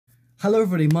Hello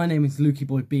everybody, my name is Lukey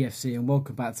Boy BFC and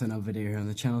welcome back to another video here on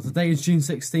the channel. Today is June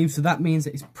 16th, so that means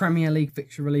it's Premier League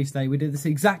fixture release day. We did this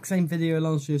exact same video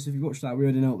last year, so if you watched that, we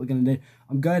already know what we're going to do.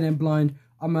 I'm going in blind.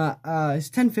 I'm at,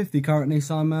 it's 10:50 currently,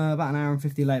 so I'm about an hour and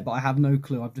 50 late, but I have no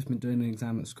clue. I've just been doing an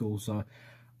exam at school, so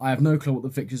I have no clue what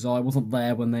the fixtures are. I wasn't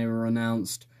there when they were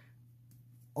announced.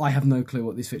 I have no clue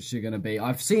what these fixtures are going to be.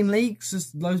 I've seen leaks,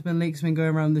 there's loads been leaks been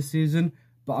going around this season,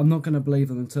 but I'm not going to believe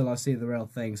them until I see the real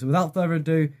thing. So without further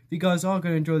ado, if you guys are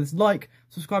going to enjoy this, like,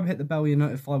 subscribe, hit the bell, you're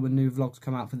notified when new vlogs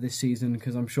come out for this season,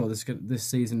 because I'm sure this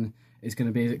season is going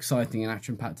to be as exciting and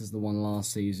action-packed as the one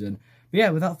last season. But yeah,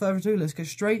 without further ado, let's get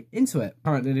straight into it.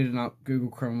 Currently loading up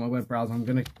Google Chrome on my web browser. I'm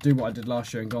going to do what I did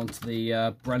last year and go onto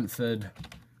the Brentford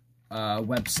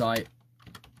website.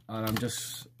 And I'm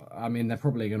just, I mean, they're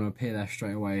probably going to appear there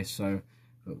straight away, so...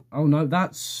 Oh no,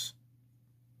 that's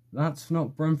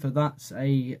not Brentford, that's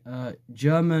a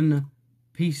German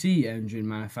PC engine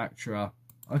manufacturer.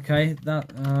 Okay, that,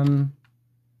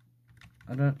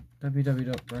 I don't,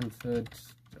 www.brentford,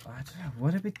 I don't know,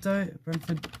 what did we do?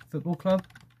 Brentford Football Club?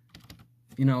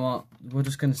 You know what, we're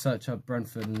just going to search up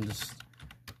Brentford and just,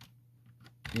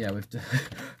 yeah, we've done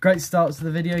great start to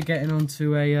the video, getting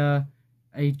onto a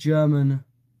German...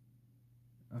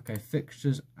 Okay,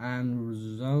 fixtures and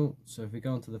results. So if we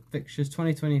go on to the fixtures,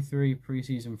 2023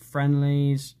 pre-season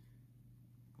friendlies,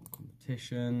 all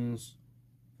competitions,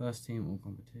 first team, all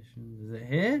competitions. Is it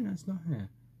here? No, it's not here.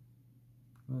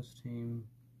 First team.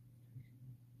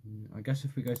 I guess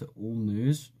if we go to all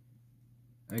news.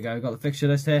 There we go, we've got the fixture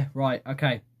list here. Right,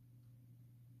 okay.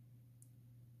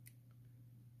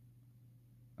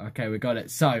 Okay, we got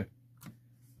it. So,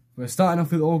 we're starting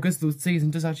off with August. The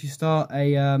season does actually start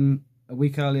a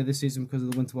week earlier this season because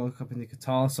of the Winter World Cup in the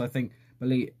Qatar, so I think,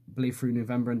 believe through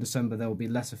November and December there will be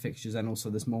lesser fixtures and also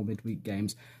there's more midweek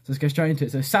games. So let's get straight into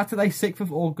it. So Saturday, 6th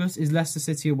of August is Leicester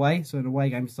City away, so an away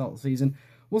game to start the season.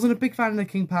 Wasn't a big fan of the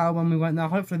King Power when we went there.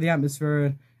 Hopefully the atmosphere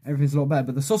and everything's a lot better,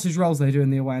 but the sausage rolls they do in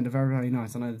the away end are very, very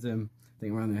nice. I know they do them, I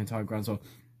think, around the entire ground. So.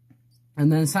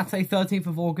 And then Saturday, 13th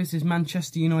of August is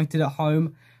Manchester United at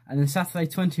home, and then Saturday,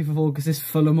 20th of August is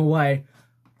Fulham away.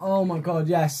 Oh my god,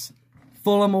 yes.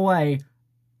 Fulham away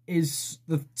is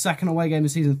the second away game of the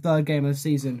season, third game of the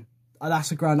season.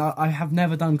 That's a grand. I have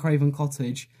never done Craven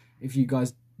Cottage, if you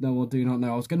guys know or do not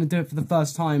know. I was going to do it for the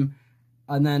first time,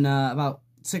 and then about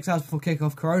 6 hours before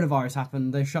kickoff, coronavirus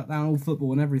happened. They shut down all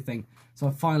football and everything. So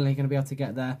I'm finally going to be able to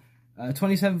get there.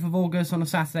 27th of August on a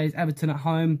Saturday is Everton at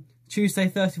home. Tuesday,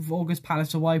 30th of August,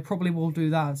 Palace away. Probably will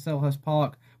do that at Selhurst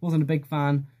Park. Wasn't a big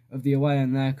fan of the away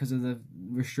in there because of the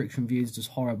restriction views, just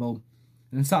horrible.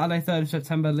 And then Saturday, 3rd of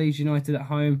September, Leeds United at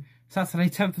home. Saturday,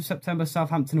 10th of September,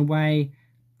 Southampton away.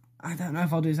 I don't know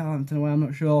if I'll do Southampton away, I'm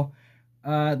not sure.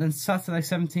 Then Saturday,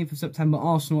 17th of September,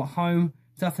 Arsenal at home.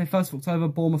 Saturday, 1st of October,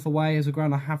 Bournemouth away, as a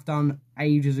ground I have done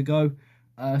ages ago.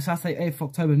 Saturday, 8th of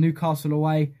October, Newcastle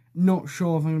away. Not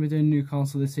sure if I'm going to be doing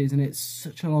Newcastle this season. It's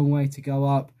such a long way to go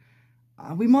up.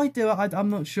 We might do it, I'm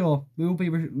not sure. We will be,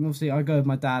 obviously, I go with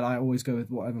my dad. I always go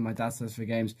with whatever my dad says for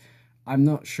games. I'm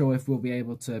not sure if we'll be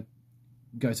able to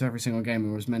go to every single game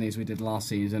or as many as we did last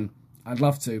season. I'd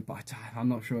love to, but I'm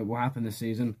not sure it will happen this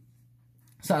season.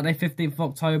 Saturday, 15th of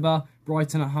October,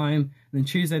 Brighton at home. And then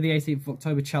Tuesday, the 18th of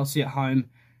October, Chelsea at home.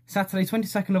 Saturday,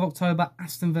 22nd of October,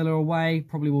 Aston Villa away.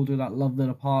 Probably will do that, love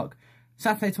Villa Park.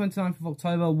 Saturday, 29th of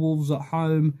October, Wolves at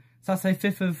home. Saturday,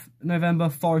 5th of November,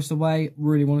 Forest away.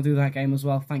 Really want to do that game as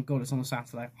well. Thank God it's on a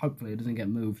Saturday. Hopefully it doesn't get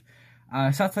moved.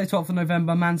 Saturday, 12th of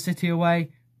November, Man City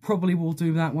away. Probably will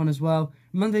do that one as well.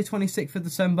 Monday, 26th of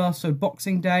December, so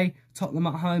Boxing Day, Tottenham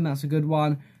at home, that's a good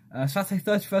one. Saturday,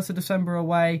 31st of December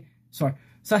away. Sorry,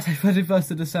 Saturday,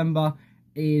 31st of December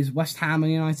is West Ham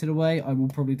and United away. I will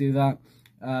probably do that.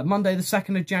 Monday, the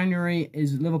 2nd of January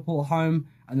is Liverpool at home,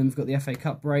 and then we've got the FA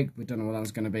Cup break. We don't know what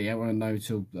that's going to be. I won't know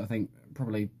till, I think,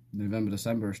 probably November,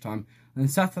 December-ish time. And then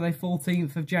Saturday,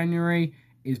 14th of January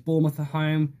is Bournemouth at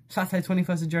home. Saturday,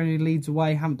 21st of January, Leeds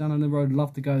away. Haven't done on the road,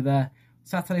 love to go there.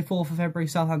 Saturday, 4th of February,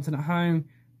 Southampton at home.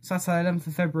 Saturday, 11th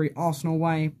of February, Arsenal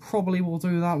away. Probably will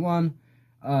do that one.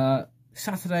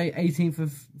 Saturday, 18th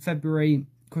of February,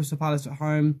 Crystal Palace at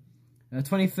home.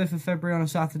 25th of February on a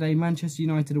Saturday, Manchester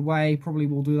United away. Probably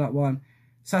will do that one.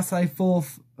 Saturday,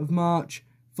 4th of March,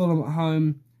 Fulham at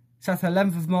home. Saturday,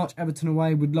 11th of March, Everton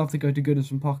away. Would love to go to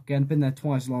Goodison Park again. Been there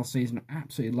twice last season.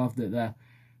 Absolutely loved it there.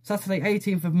 Saturday,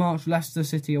 18th of March, Leicester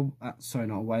City, sorry,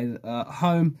 not away,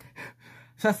 home.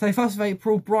 Saturday, 1st of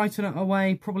April, Brighton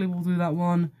away. Probably will do that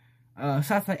one.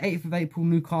 Saturday, 8th of April,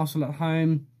 Newcastle at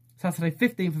home. Saturday,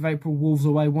 15th of April, Wolves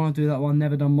away. Want to do that one.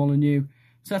 Never done Molineux.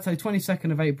 Saturday,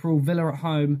 22nd of April, Villa at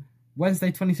home.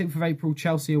 Wednesday, 26th of April,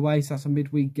 Chelsea away. So that's a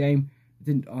midweek game.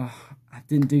 I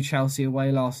didn't do Chelsea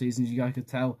away last season, as you guys could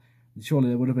tell. Surely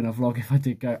there would have been a vlog if I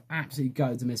did go. Absolutely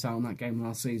gutted to miss out on that game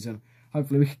last season.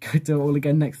 Hopefully we can go do it all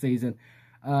again next season.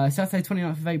 Saturday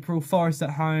 29th of April, Forest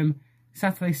at home.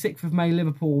 Saturday 6th of May,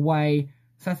 Liverpool away.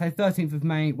 Saturday 13th of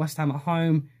May, West Ham at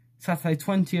home. Saturday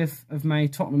 20th of May,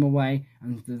 Tottenham away.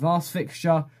 And the last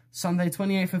fixture, Sunday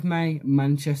 28th of May,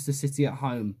 Manchester City at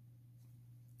home.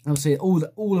 Obviously,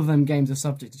 all of them games are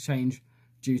subject to change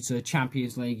due to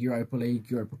Champions League, Europa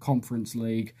League, Europa Conference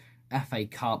League, FA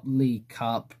Cup, League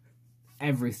Cup,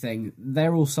 everything.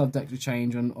 They're all subject to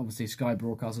change, and obviously Sky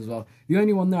broadcast as well. The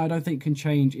only one that I don't think can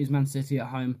change is Man City at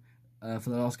home for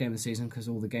the last game of the season, because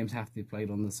all the games have to be played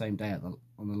on the same day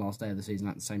on the last day of the season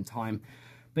at the same time.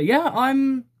 But yeah,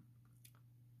 I'm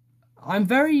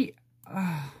very.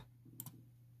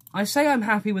 I say I'm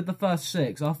happy with the first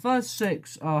six. Our first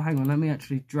six. Oh, hang on, let me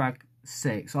actually drag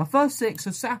six. Our first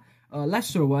six are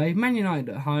Leicester away, Man United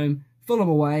at home, Fulham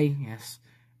away, yes,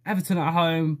 Everton at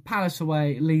home, Palace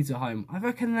away, Leeds at home. I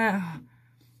reckon that.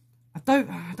 I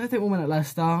don't think we'll win at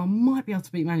Leicester. I might be able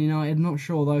to beat Man United. I'm not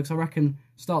sure though, because I reckon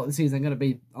start of the season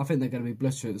I think they're going to be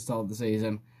blistering at the start of the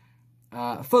season.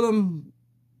 Fulham,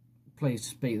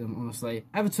 please beat them, honestly.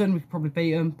 Everton, we could probably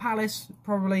beat them. Palace,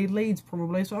 probably. Leeds,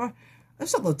 probably. So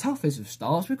that's not the toughest of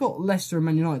starts. We've got Leicester and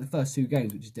Man United the first two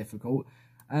games, which is difficult.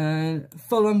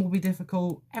 Fulham will be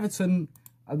difficult. Everton,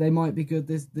 they might be good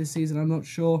this season. I'm not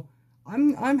sure.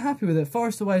 I'm happy with it.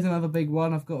 Forest away is another big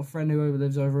one. I've got a friend who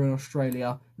lives over in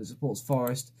Australia that supports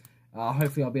Forest.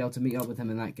 Hopefully I'll be able to meet up with him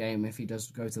in that game if he does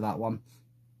go to that one.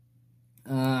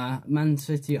 Man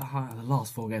City at home. The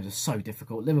last four games are so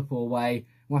difficult. Liverpool away,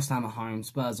 West Ham at home,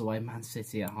 Spurs away, Man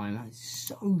City at home. That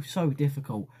is so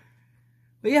difficult.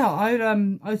 But yeah,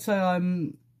 I'd say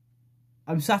I'm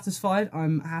satisfied.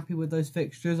 I'm happy with those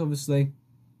fixtures. Obviously,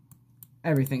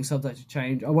 everything's subject to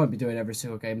change. I won't be doing every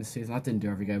single game this season. I didn't do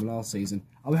every game last season.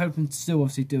 I'm hoping to still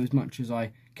obviously do as much as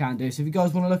I can do. So if you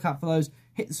guys want to look out for those,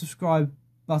 hit the subscribe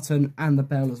button and the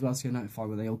bell as well so you're notified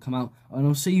when they all come out. And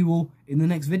I'll see you all in the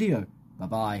next video.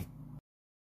 Bye-bye.